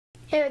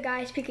Hey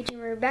guys, Pikachu,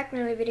 we're back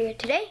with another video.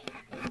 Today,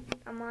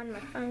 I'm on my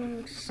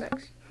phone,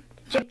 sucks.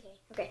 JK,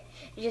 okay,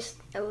 just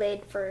a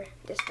lid for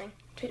this thing.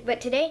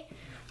 But today,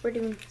 we're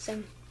doing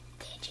some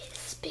fidget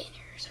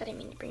spinners. I didn't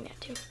mean to bring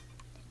that too.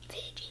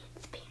 Fidget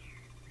spinners.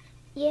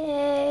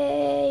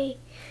 Yay!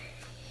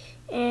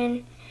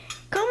 And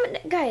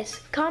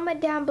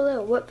comment down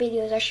below what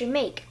videos I should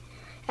make.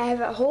 I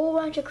have a whole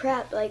bunch of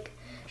crap, like,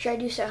 should I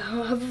do some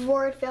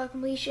hoverboard fail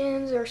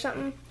completions or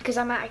something? Because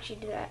I might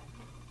actually do that.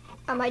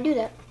 I might do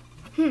that.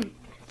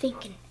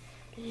 Thinking.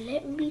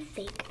 Let me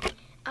think.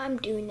 I'm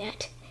doing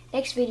that.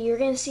 Next video, you're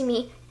gonna see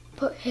me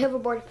put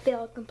hoverboard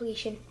fail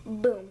completion.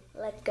 Boom.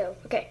 Let's go.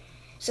 Okay.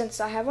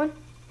 Since I have one,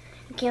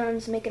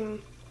 Kalen's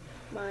making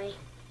my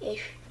thing.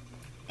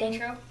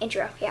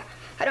 Intro. Yeah.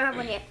 I don't have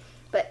one yet,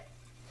 but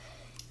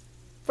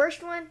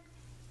first one.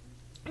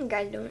 You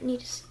guys don't need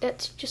to.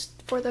 That's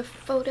just for the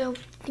photo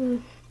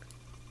thing.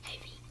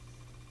 Heavy.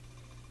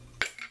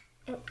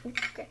 Oh,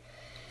 okay.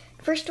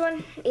 First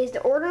one is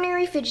the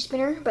ordinary fidget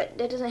spinner, but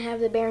that doesn't have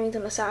the bearings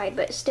on the side,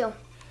 but still.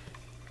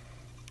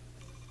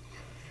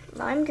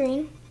 Lime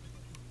green.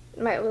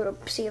 Might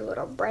see a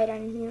little bright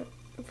on you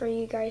for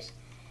you guys.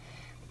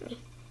 Let me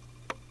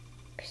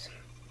put some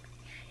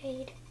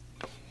shade.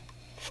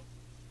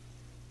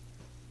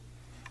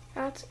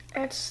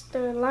 That's the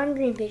lime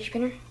green fidget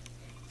spinner.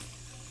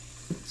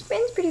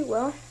 Spins pretty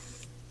well.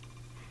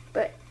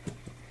 But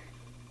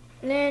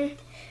then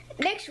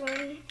next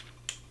one,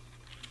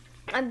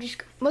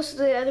 most of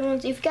the other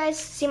ones, if you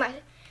guys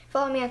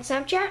follow me on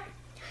Snapchat,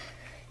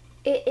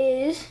 it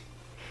is,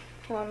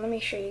 hold on, let me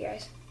show you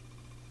guys.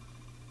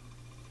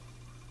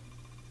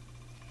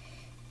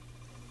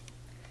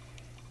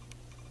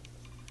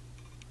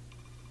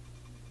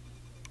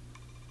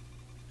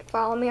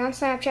 Follow me on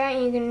Snapchat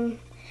and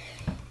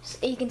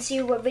you can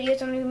see what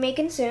videos I'm going to be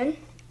making soon.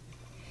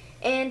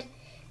 And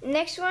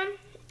next one,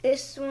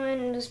 this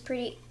one was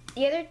pretty,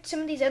 some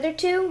of these other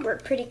two were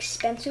pretty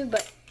expensive,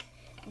 but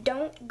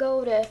don't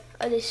go to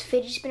this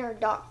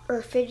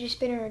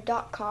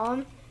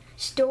fidgetspinner.com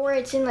store.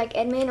 It's in like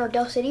Edmond or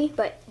Del City,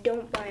 but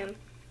don't buy them.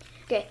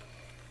 Okay,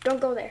 don't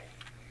go there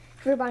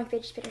if you're buying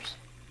fidget spinners.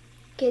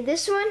 Okay,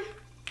 this one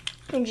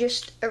is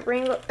just a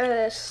rainbow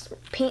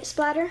paint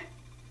splatter.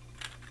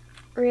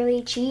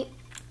 Really cheap.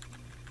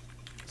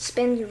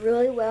 Spins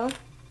really well.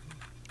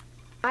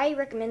 I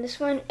recommend this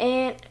one,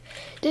 and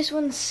this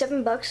one's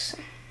 $7.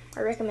 I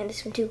recommend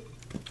this one too,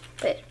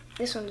 but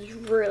this one's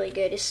really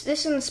good.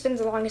 This one spins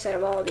the longest out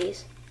of all of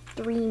these.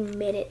 3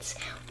 minutes.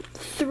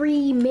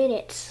 3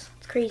 minutes.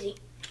 It's crazy.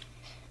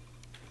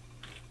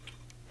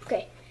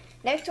 Okay,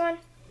 next one.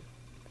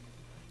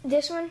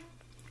 This one,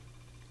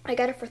 I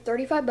got it for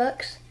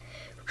 $35,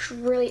 which is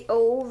really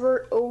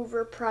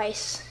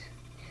overpriced.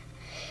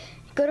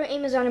 Go to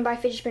Amazon and buy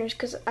fidget spinners,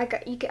 because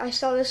I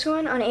saw this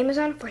one on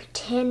Amazon for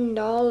 $10.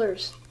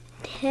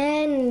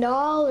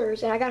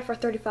 $10, and I got it for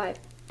 $35.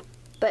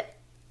 But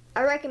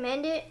I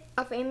recommend it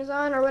off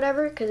Amazon or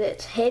whatever, because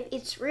it's heavy.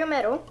 It's real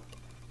metal.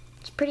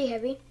 It's pretty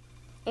heavy,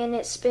 and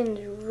it spins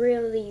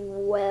really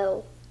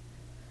well.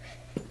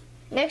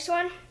 Next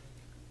one,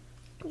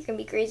 you're gonna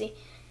be crazy.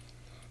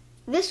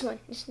 This one,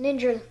 this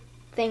ninja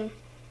thing.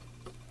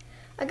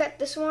 I got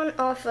this one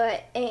off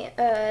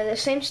the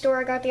same store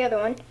I got the other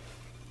one.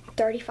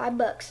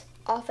 $35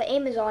 off of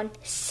Amazon.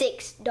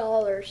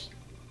 $6.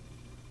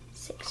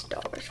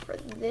 $6 for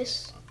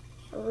this.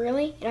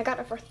 Really? And I got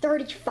it for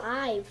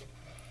 $35.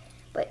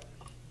 But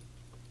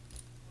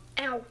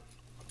ow,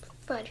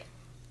 fudge.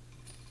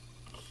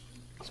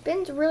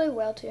 Spins really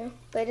well too,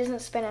 but it doesn't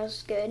spin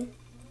as good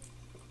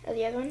as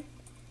the other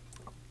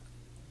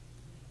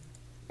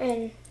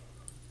one.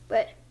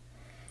 But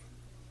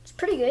it's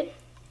pretty good.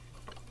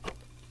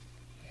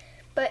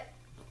 But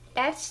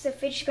that's the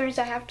fidget spinners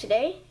I have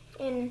today.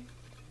 And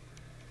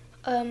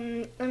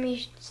let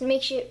me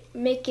make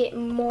it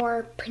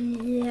more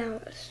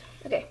pronounced.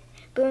 Okay,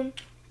 boom,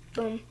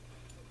 boom,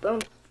 boom,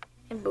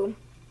 and boom.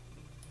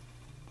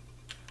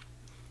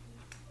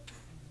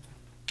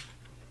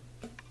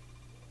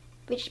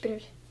 Fidget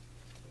spinners.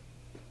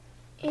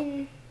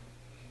 And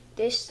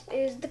this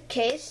is the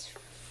case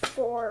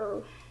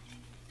for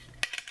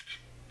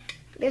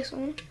this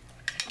one.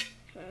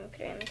 I'll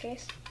put it in the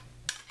case.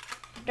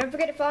 Don't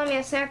forget to follow me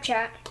on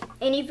Snapchat.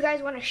 And if you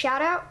guys want a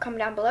shout out, comment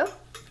down below.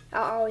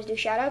 I'll always do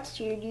shout outs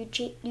to your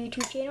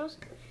YouTube channels.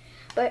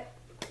 But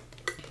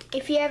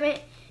if you haven't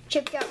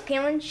checked out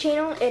Kalen's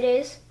channel, it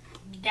is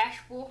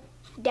Dashful.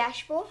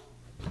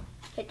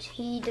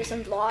 He does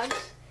some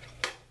vlogs.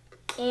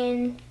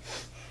 And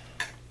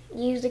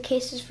use the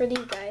cases for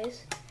these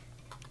guys.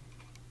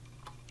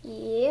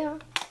 Yeah.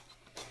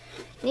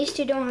 These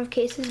two don't have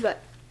cases,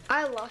 but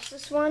I lost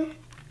this one.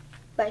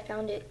 But I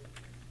found it.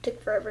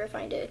 Took forever to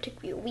find it. It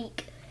took me a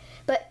week.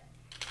 But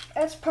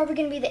that's probably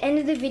going to be the end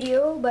of the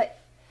video. But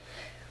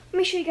let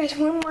me show you guys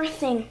one more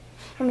thing.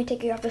 Let me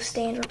take you off the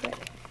stand real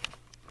quick.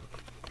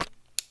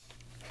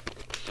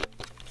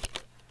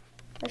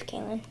 Where's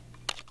Kalen?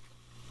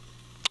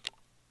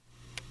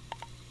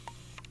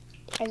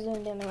 I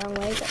zoomed in the wrong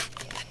way, but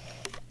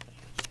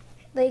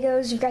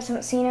Legos, if you guys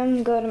haven't seen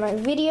them, go to my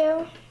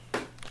video.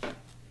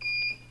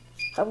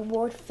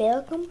 Award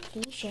fail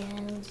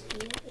completions.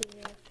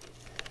 Yeah.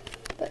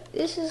 But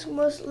this is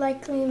most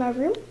likely my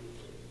room.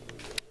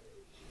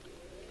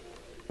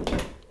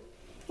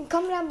 And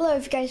comment down below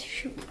if you guys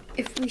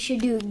if we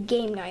should do a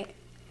game night.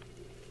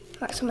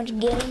 Got so much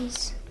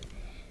games.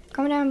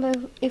 Comment down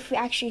below if we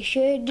actually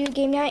should do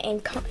game night,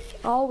 and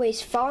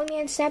always follow me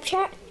on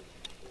Snapchat,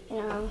 and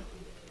I'll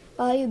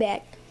follow you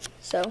back.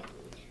 So,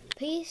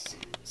 peace.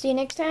 See you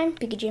next time.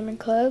 Pikachu Gamer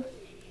Club.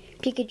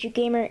 Pikachu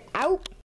Gamer out.